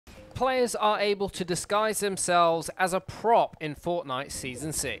players are able to disguise themselves as a prop in Fortnite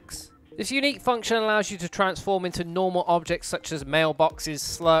Season 6. This unique function allows you to transform into normal objects such as mailboxes,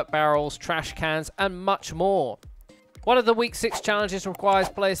 slurp barrels, trash cans, and much more. One of the Week 6 challenges requires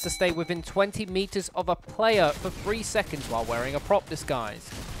players to stay within 20 meters of a player for 3 seconds while wearing a prop disguise.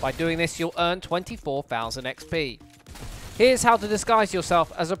 By doing this, you'll earn 24,000 XP. Here's how to disguise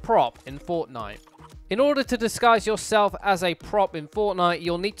yourself as a prop in Fortnite. In order to disguise yourself as a prop in Fortnite,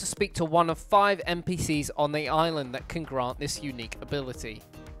 you'll need to speak to one of 5 NPCs on the island that can grant this unique ability.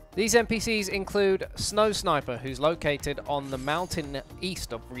 These NPCs include Snow Sniper, who's located on the mountain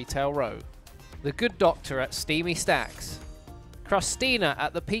east of Retail Row, the Good Doctor at Steamy Stacks, Crustina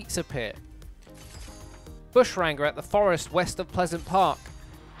at the Pizza Pit, Bushranger at the forest west of Pleasant Park,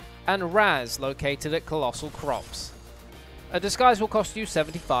 and Raz located at Colossal Crops. A disguise will cost you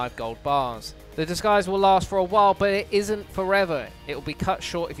 75 gold bars. The disguise will last for a while, but it isn't forever. It will be cut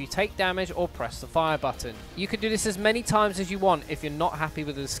short if you take damage or press the fire button. You can do this as many times as you want if you're not happy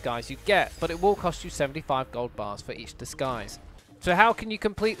with the disguise you get, but it will cost you 75 gold bars for each disguise. So how can you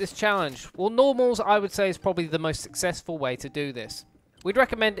complete this challenge? Well, normals I would say is probably the most successful way to do this. We'd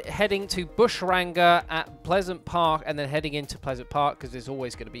recommend heading to Bushranger at Pleasant Park and then heading into Pleasant Park because there's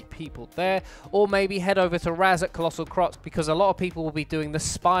always going to be people there. Or maybe head over to Raz at Colossal Crops because a lot of people will be doing the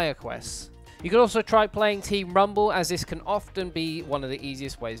Spire quests. You can also try playing Team Rumble, as this can often be one of the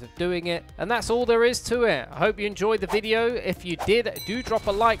easiest ways of doing it. And that's all there is to it. I hope you enjoyed the video. If you did, do drop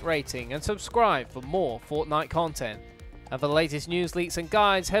a like rating and subscribe for more Fortnite content. And for the latest news, leaks and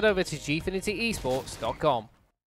guides, head over to gfinityesports.com.